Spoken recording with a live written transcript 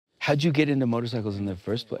How'd you get into motorcycles in the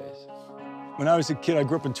first place? When I was a kid, I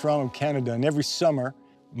grew up in Toronto, Canada, and every summer,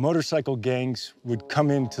 motorcycle gangs would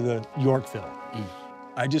come into the Yorkville.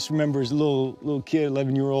 I just remember as a little kid,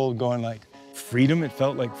 11-year-old, going like, freedom. It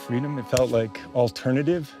felt like freedom. It felt like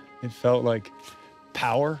alternative. It felt like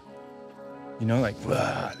power. You know, like,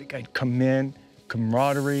 like I'd come in,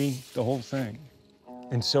 camaraderie, the whole thing.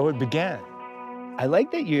 And so it began. I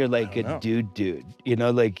like that you're like a dude. You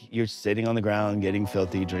know, like you're sitting on the ground, getting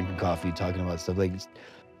filthy, drinking coffee, talking about stuff. Like,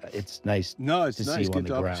 it's nice. No, it's to nice. see you on Get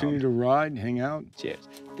the the opportunity to ride, hang out. Cheers.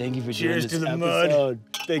 Thank you for doing Cheers this to the episode. mud.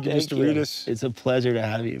 Thank you, Mr. Reedus. It's a pleasure to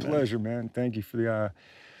have you, man. Pleasure, man. Thank you for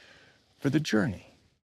the journey.